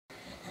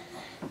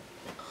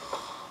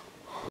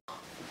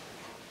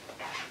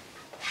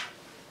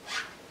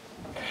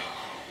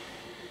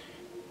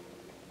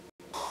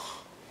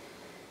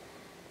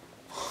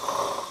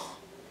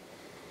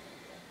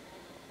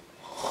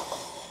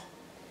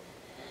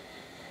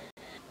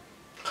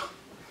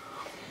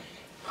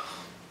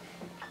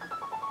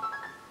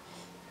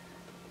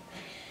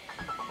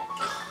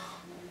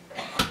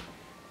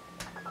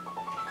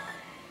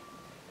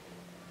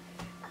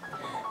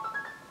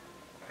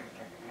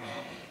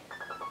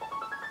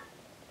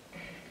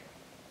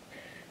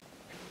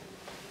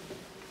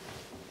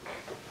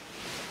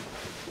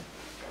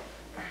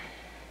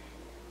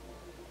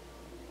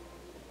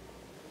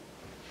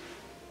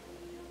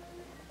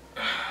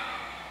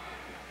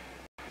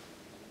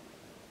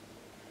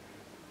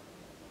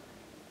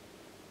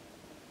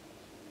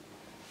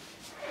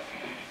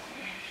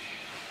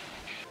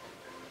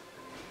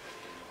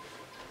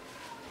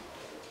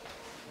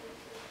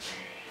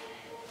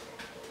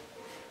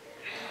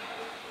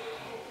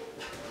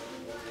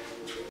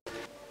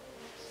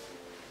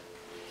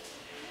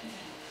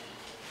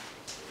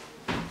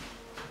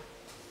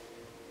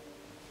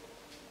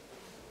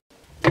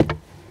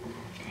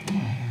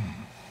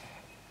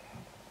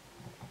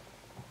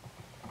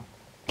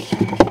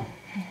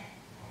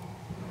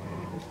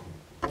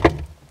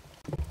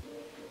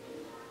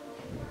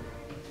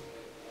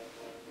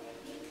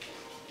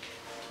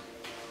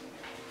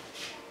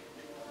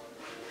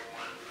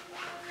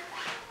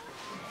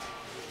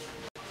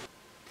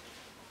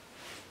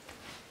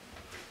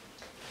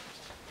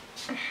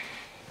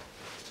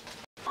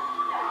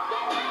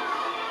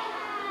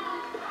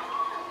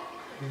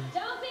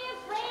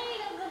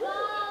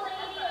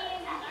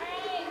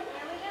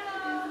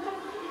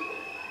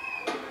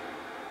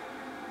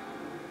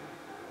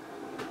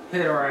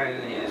Hit her right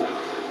in the head.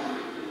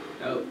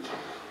 Nope.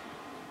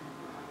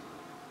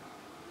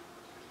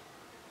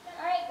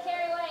 Alright,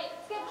 Carrie White.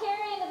 Let's get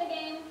Carrie into the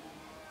game.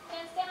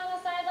 Can't stand on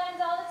the sidelines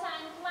all the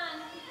time. Come on.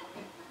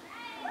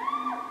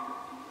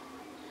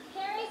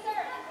 Carrie,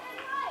 sir.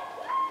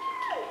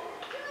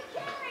 Do it,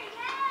 Carrie.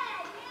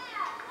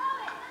 Yeah. Throw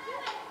it. Do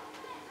it.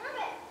 Prove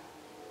it.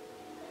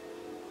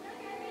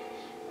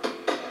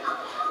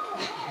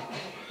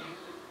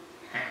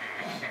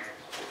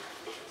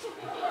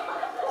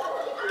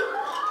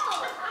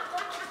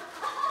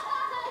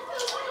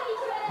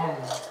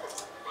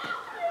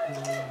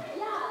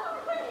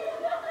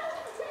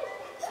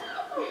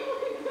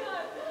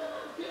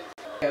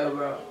 Yo,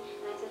 bro.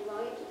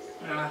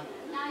 Now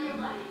you're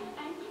playing.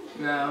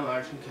 Nah, I'm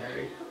watching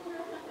Carrie.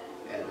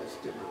 Yeah, that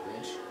stupid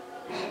bitch.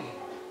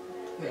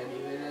 Can't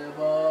even hit the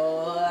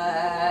ball.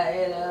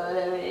 You know what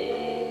I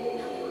mean?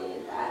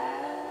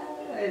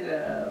 I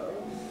know.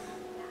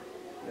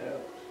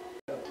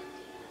 No.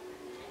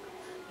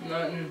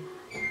 Nothing.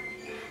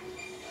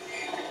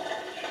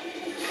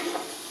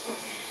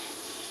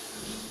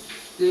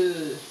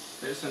 Dude,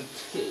 there's some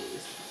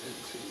taste in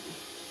tea.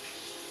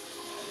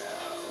 No.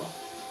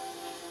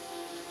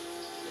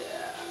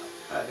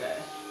 Yeah. Okay.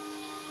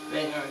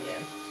 Bang on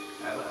again.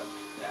 I love.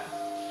 Yeah.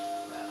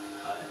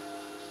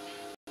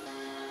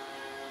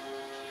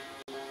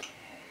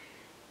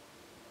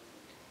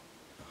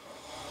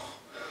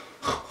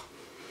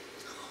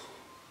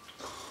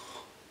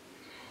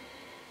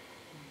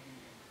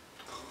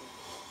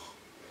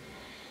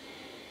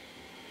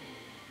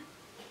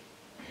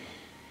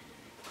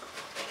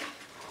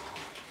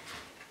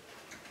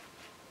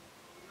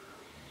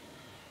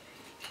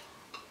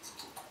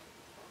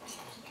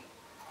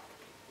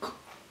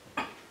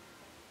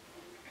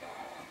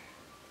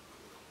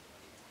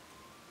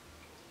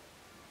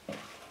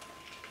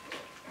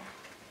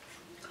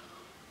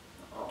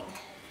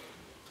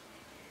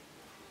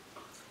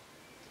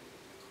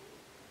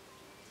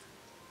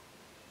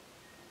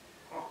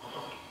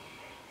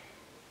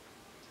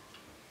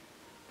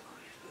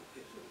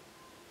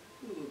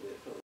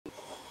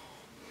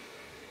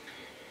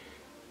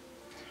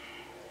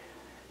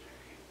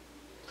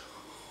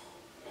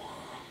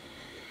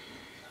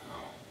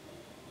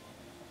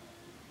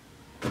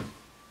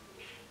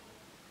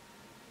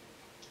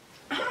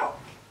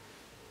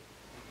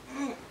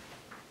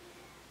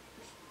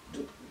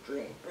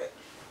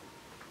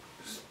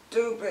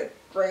 Stupid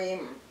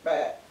dream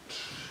bitch.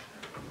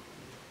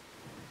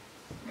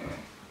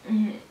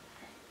 I'm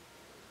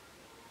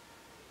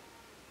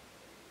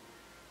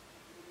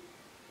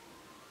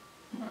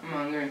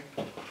hungry.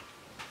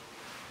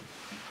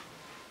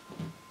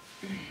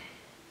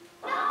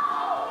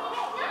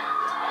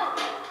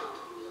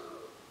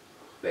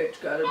 Bitch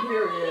got a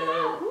period.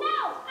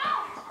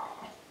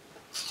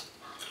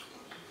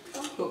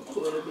 So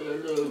cool to be a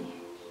dude.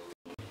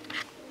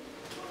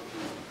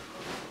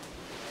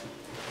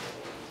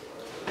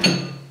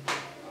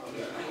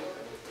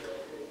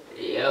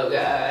 Yo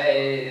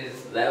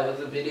guys, that was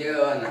a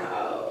video on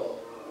how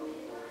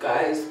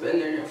guys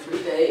spend their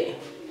free day.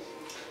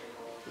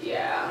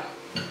 Yeah,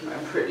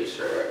 I'm pretty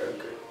sure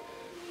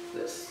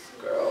this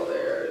girl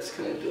there is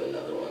gonna do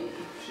another one.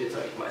 She's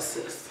like my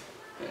sis,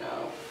 you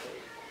know.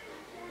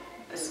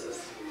 My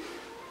sis.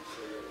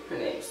 Her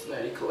name's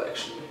Nerdy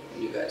Collection.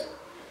 And you guys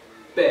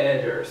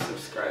better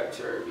subscribe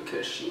to her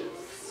because she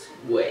is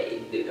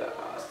way digga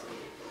awesome.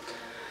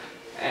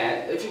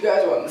 And if you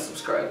guys want to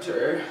subscribe to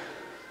her,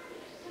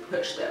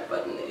 push that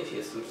button. If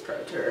you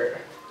subscribe to her,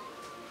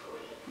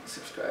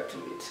 subscribe to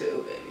me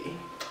too, baby.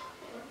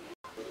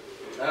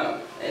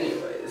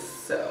 Anyways,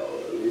 so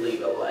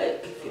leave a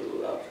like if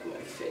you love my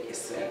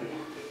face, and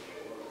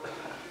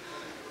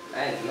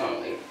I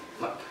normally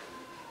like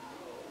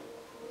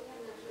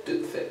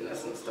do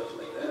fitness and stuff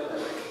like that. I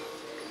like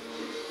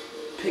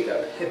pick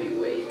up heavy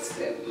weights,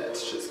 and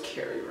that's just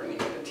Carrie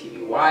running on the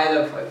TV. Why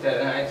the fuck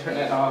didn't I turn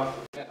it off?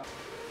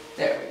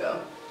 There we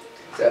go.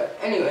 So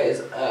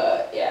anyways,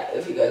 yeah,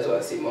 if you guys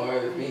want to see more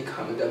of me,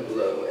 comment down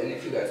below. And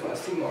if you guys want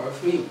to see more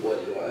of me,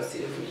 what do you want to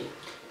see of me?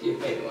 Do you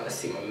maybe want to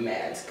see my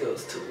mad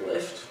skills to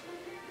lift?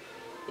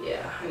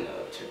 Yeah, I know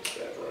what you're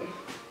doing.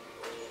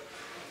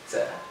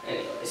 So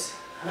anyways,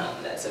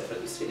 that's it for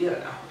this video,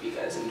 and I hope you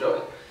guys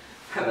enjoy.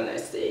 Have a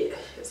nice day,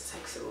 you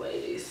sexy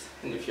ladies.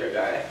 And if you're a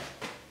guy,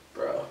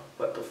 bro,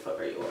 what the fuck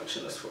are you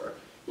watching this for?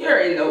 You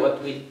already know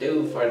what we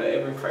do for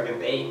every fucking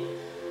day.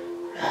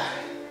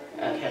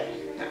 Okay,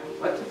 now,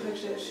 what the fuck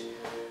is she?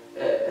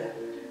 I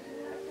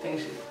think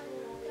she...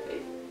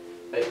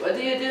 Wait, what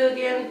do you do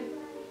again?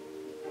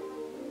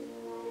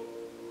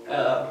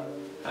 Oh,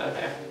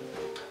 okay.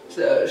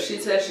 So, she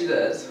says she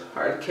does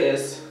hard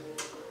kiss.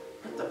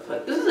 What the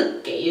fuck? This is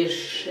the gayest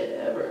shit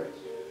ever.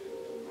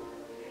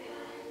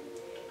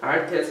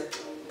 Hard kiss.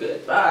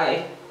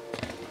 Goodbye.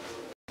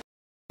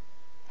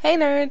 Hey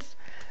nerds!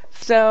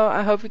 So,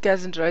 I hope you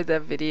guys enjoyed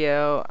that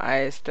video.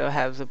 I still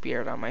have the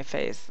beard on my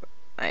face.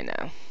 I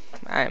know.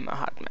 I am a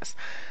hot mess.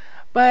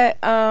 But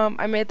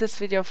I made this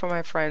video for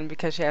my friend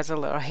because she has a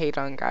little hate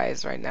on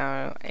guys right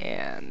now,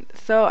 and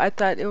so I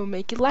thought it would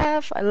make you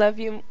laugh. I love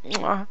you.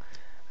 Mwah.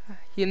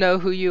 You know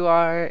who you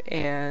are,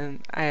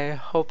 and I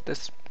hope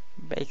this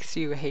makes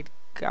you hate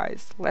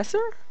guys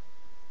lesser.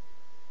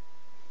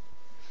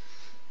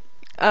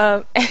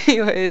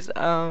 Anyways,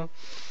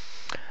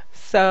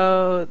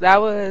 so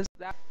that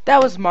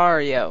was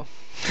Mario.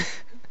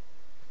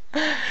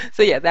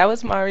 So yeah, that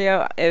was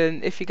Mario,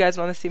 and if you guys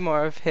want to see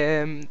more of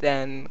him,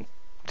 then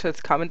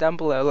just comment down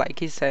below, like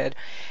he said,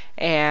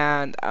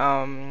 and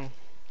I'm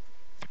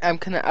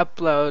gonna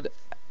upload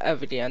a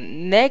video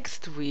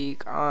next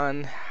week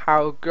on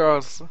how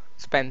girls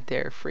spend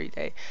their free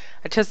day.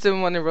 I just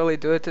didn't want to really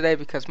do it today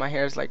because my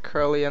hair is like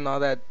curly and all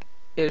that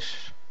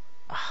ish.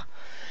 Ugh.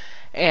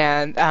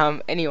 And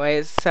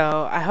anyways,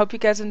 so I hope you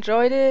guys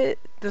enjoyed it.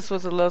 This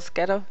was a little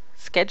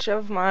sketch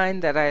of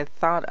mine that I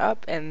thought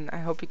up, and I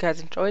hope you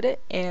guys enjoyed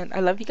it. And I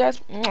love you guys.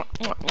 Mwah,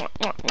 mwah, mwah,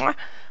 mwah, mwah.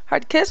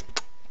 Hard kiss.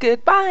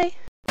 Goodbye.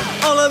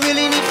 All I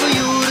really need for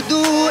you to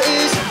do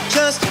is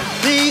just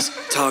please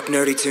talk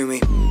nerdy to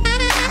me.